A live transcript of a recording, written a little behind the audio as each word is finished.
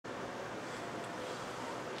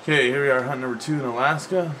Okay, here we are, hunt number 2 in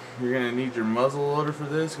Alaska. You're going to need your muzzle loader for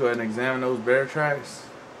this. Go ahead and examine those bear tracks.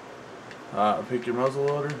 Pick your muzzle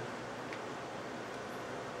loader.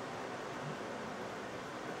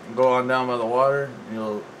 Go on down by the water.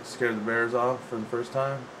 You'll scare the bears off for the first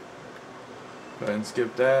time. Go ahead and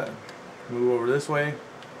skip that. Move over this way.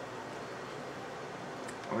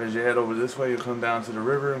 As you head over this way, you'll come down to the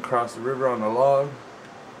river and cross the river on the log.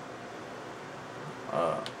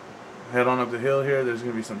 Head on up the hill here. There's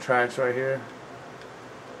going to be some tracks right here.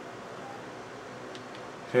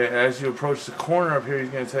 Okay, as you approach the corner up here, he's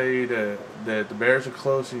going to tell you that the bears are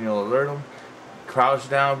close and you'll alert them. Crouch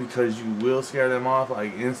down because you will scare them off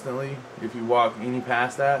like instantly if you walk any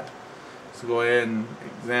past that. So go ahead and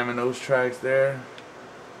examine those tracks there.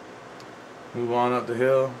 Move on up the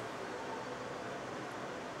hill.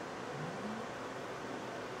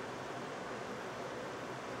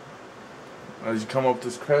 As you come up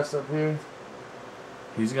this crest up here,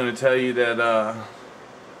 he's going to tell you that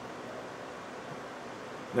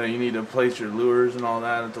that you need to place your lures and all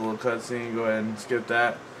that at the little cutscene. Go ahead and skip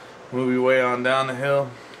that. Move your way on down the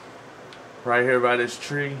hill. Right here by this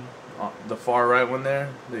tree, the far right one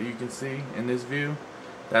there that you can see in this view.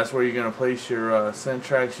 That's where you're going to place your scent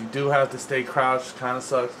tracks. You do have to stay crouched. Kind of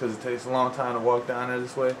sucks because it takes a long time to walk down there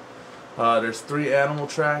this way. There's 3 animal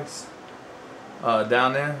tracks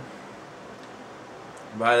down there.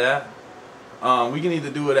 By that, we can either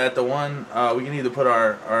do it at the one, we can either put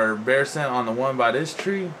our bear scent on the one by this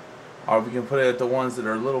tree, or we can put it at the ones that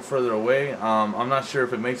are a little further away. I'm not sure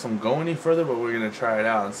if it makes them go any further, but we're going to try it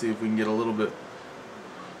out and see if we can get a little bit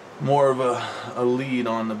more of a lead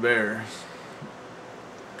on the bears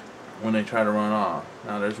when they try to run off.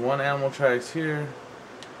 Now there's 1 animal tracks here.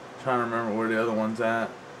 I'm trying to remember where the other one's at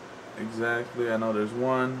exactly. I know there's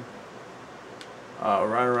one.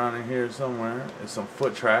 Right around in here somewhere is some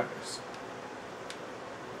foot tracks.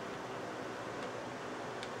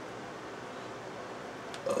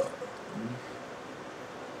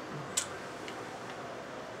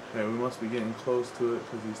 Okay, we must be getting close to it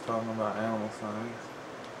because he's talking about animal signs.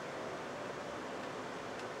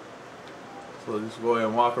 So just go ahead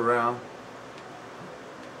and walk around,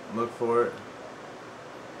 look for it.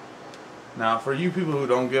 Now for you people who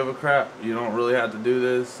don't give a crap, you don't really have to do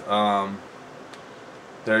this.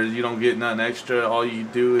 You don't get nothing extra. All you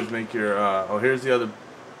do is make your oh, here's the other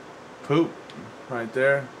poop right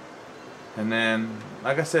there. And then,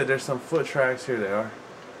 like I said, there's some foot tracks. Here they are.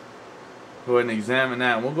 Go ahead and examine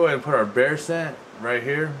that. And we'll go ahead and put our bear scent right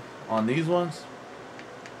here on these ones.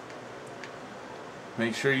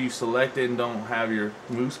 Make sure you select it and don't have your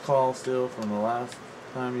moose call still from the last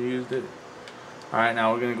time you used it. Alright,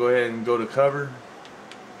 now we're going to go ahead and go to cover.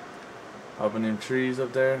 Up in them trees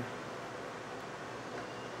up there.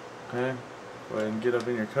 Okay, go ahead and get up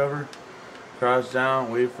in your cover, crouch down,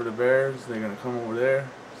 wait for the bears. They're going to come over there,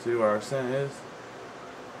 see where our scent is.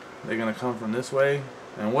 They're going to come from this way,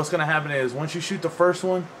 and what's going to happen is once you shoot the first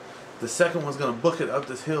one, the second one's going to book it up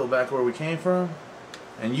this hill back where we came from,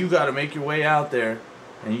 and you got to make your way out there,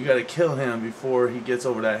 and you got to kill him before he gets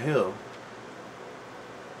over that hill.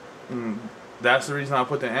 That's the reason I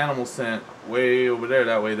put the animal scent way over there.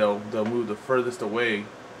 That way they'll move the furthest away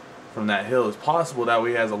from that hill as possible. That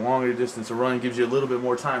way he has a longer distance to run, gives you a little bit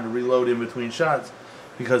more time to reload in between shots,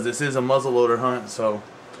 because this is a muzzleloader hunt, so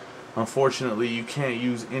unfortunately you can't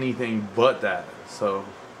use anything but that. So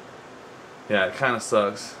yeah, it kind of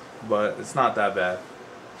sucks, but it's not that bad.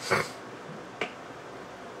 So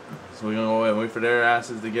we're gonna go ahead and wait for their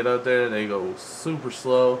asses to get up there. They go super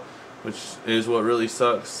slow, which is what really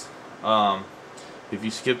sucks. If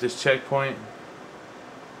you skip this checkpoint.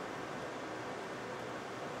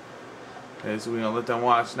 Okay, so we're going to let them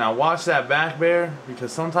watch. Now watch that back bear,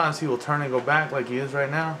 because sometimes he will turn and go back like he is right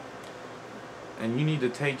now. And you need to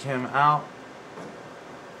take him out,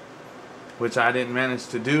 which I didn't manage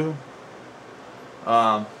to do.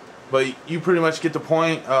 But you pretty much get the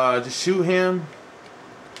point. Just shoot him.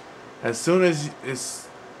 As soon as it's...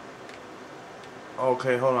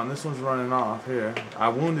 Okay, hold on. This one's running off here. I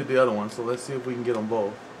wounded the other one, so let's see if we can get them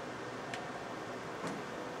both.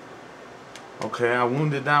 Okay, I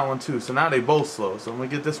wounded that one too. So now they both slow. So I'm going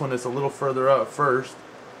to get this one that's a little further up first.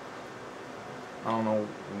 I don't know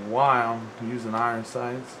why I'm using iron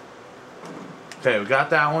sights. Okay, we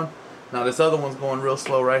got that one. Now this other one's going real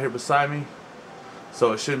slow right here beside me.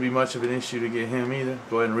 So it shouldn't be much of an issue to get him either.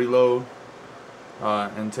 Go ahead and reload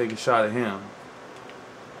and take a shot at him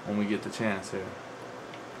when we get the chance here.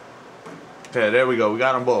 Okay, there we go. We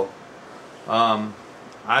got them both.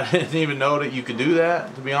 I didn't even know that you could do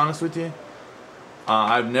that, to be honest with you.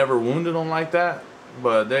 I've never wounded them like that,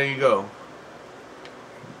 but there you go.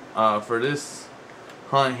 For this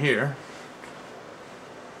hunt here.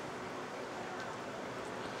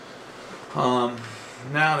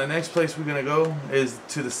 Now the next place we're gonna go is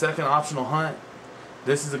to the second optional hunt.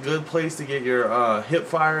 This is a good place to get your hip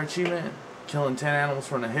fire achievement, killing 10 animals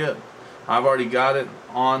from the hip. I've already got it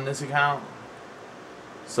on this account,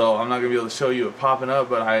 so I'm not gonna be able to show you it popping up,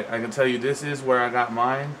 but I can tell you this is where I got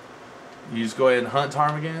mine. You just go ahead and hunt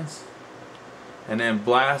ptarmigans, and then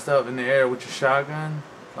blast up in the air with your shotgun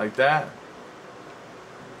like that,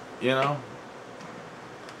 you know,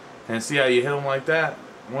 and see how you hit them like that.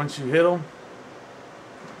 Once you hit them,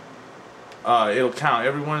 it'll count.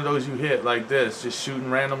 Every one of those you hit like this, just shooting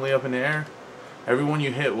randomly up in the air, every one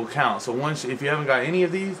you hit will count. So once, if you haven't got any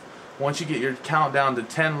of these, once you get your count down to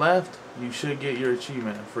 10 left, you should get your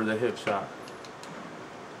achievement for the hip shot.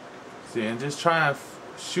 See, and just try and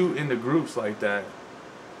shoot into groups like that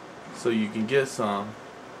so you can get some.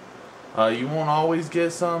 You won't always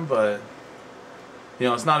get some, but you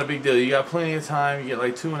know, it's not a big deal. You got plenty of time. You get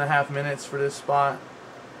like 2.5 minutes for this spot.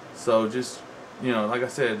 So just, you know, like I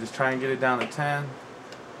said, just try and get it down to 10.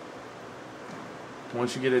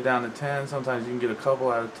 Once you get it down to 10, sometimes you can get a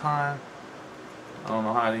couple at a time. I don't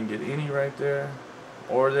know how I didn't get any right there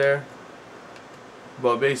or there.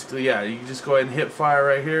 But basically, yeah, you can just go ahead and hip fire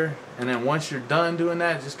right here. And then once you're done doing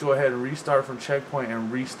that, just go ahead and restart from checkpoint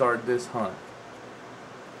and restart this hunt.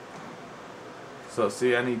 So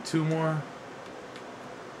see, I need 2 more.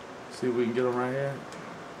 See if we can get them right here.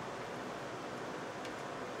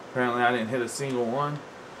 Apparently I didn't hit a single one.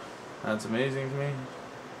 That's amazing to me.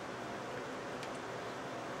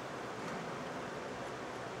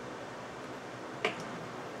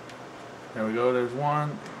 There we go, there's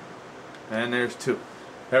 1. And there's 2.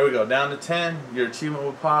 There we go, down to 10. Your achievement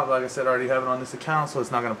will pop. Like I said, I already have it on this account, so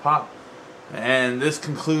it's not going to pop. And this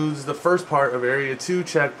concludes the first part of Area 2,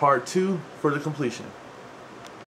 check part 2 for the completion.